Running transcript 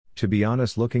To be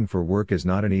honest, looking for work is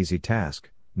not an easy task,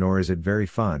 nor is it very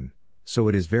fun, so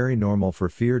it is very normal for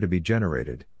fear to be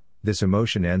generated. This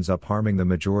emotion ends up harming the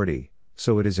majority,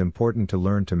 so it is important to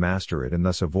learn to master it and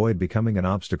thus avoid becoming an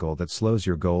obstacle that slows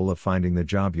your goal of finding the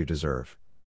job you deserve.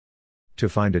 To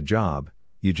find a job,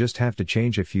 you just have to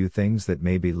change a few things that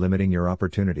may be limiting your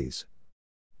opportunities.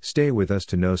 Stay with us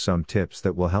to know some tips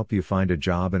that will help you find a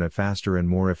job in a faster and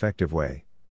more effective way.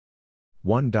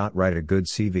 1. Write a good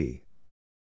CV.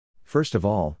 First of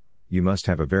all, you must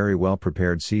have a very well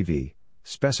prepared CV,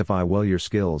 specify well your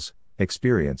skills,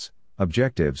 experience,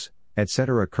 objectives,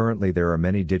 etc. Currently, there are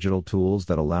many digital tools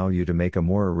that allow you to make a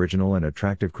more original and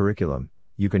attractive curriculum.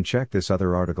 You can check this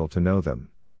other article to know them.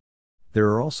 There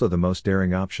are also the most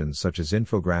daring options such as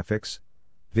infographics,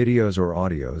 videos, or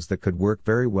audios that could work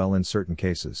very well in certain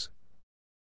cases.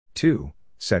 2.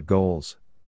 Set goals.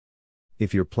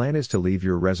 If your plan is to leave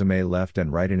your resume left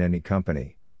and right in any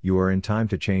company, you are in time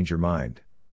to change your mind.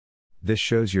 This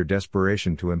shows your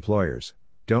desperation to employers.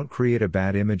 Don't create a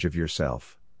bad image of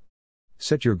yourself.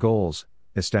 Set your goals,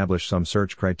 establish some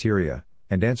search criteria,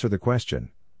 and answer the question,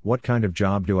 what kind of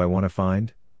job do I want to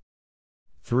find?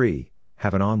 3.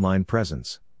 Have an online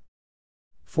presence.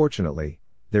 Fortunately,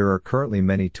 there are currently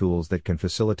many tools that can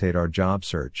facilitate our job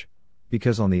search,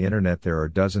 because on the internet there are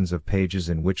dozens of pages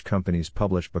in which companies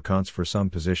publish vacancies for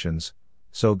some positions,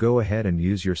 so go ahead and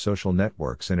use your social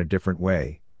networks in a different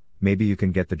way. Maybe you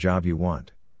can get the job you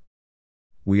want.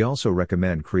 We also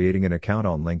recommend creating an account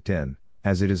on LinkedIn,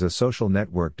 as it is a social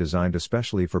network designed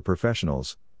especially for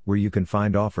professionals, where you can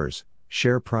find offers,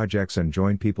 share projects, and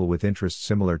join people with interests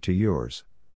similar to yours.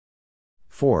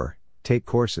 4. Take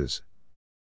courses.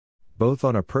 Both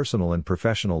on a personal and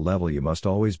professional level, you must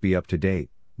always be up to date.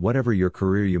 Whatever your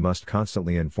career, you must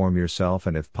constantly inform yourself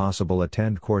and, if possible,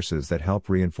 attend courses that help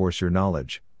reinforce your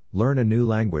knowledge. Learn a new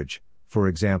language, for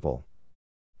example.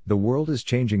 The world is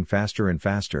changing faster and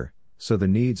faster, so the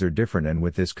needs are different, and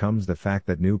with this comes the fact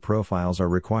that new profiles are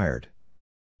required.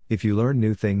 If you learn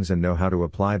new things and know how to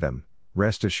apply them,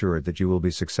 rest assured that you will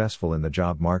be successful in the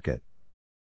job market.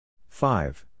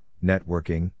 5.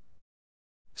 Networking.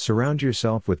 Surround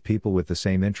yourself with people with the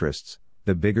same interests.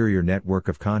 The bigger your network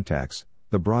of contacts,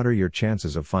 the broader your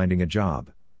chances of finding a job.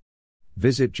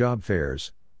 Visit job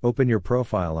fairs, open your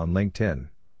profile on LinkedIn,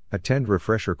 attend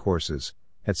refresher courses,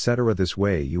 etc. This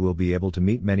way you will be able to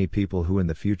meet many people who in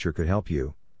the future could help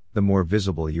you. The more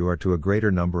visible you are to a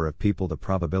greater number of people, the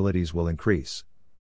probabilities will increase.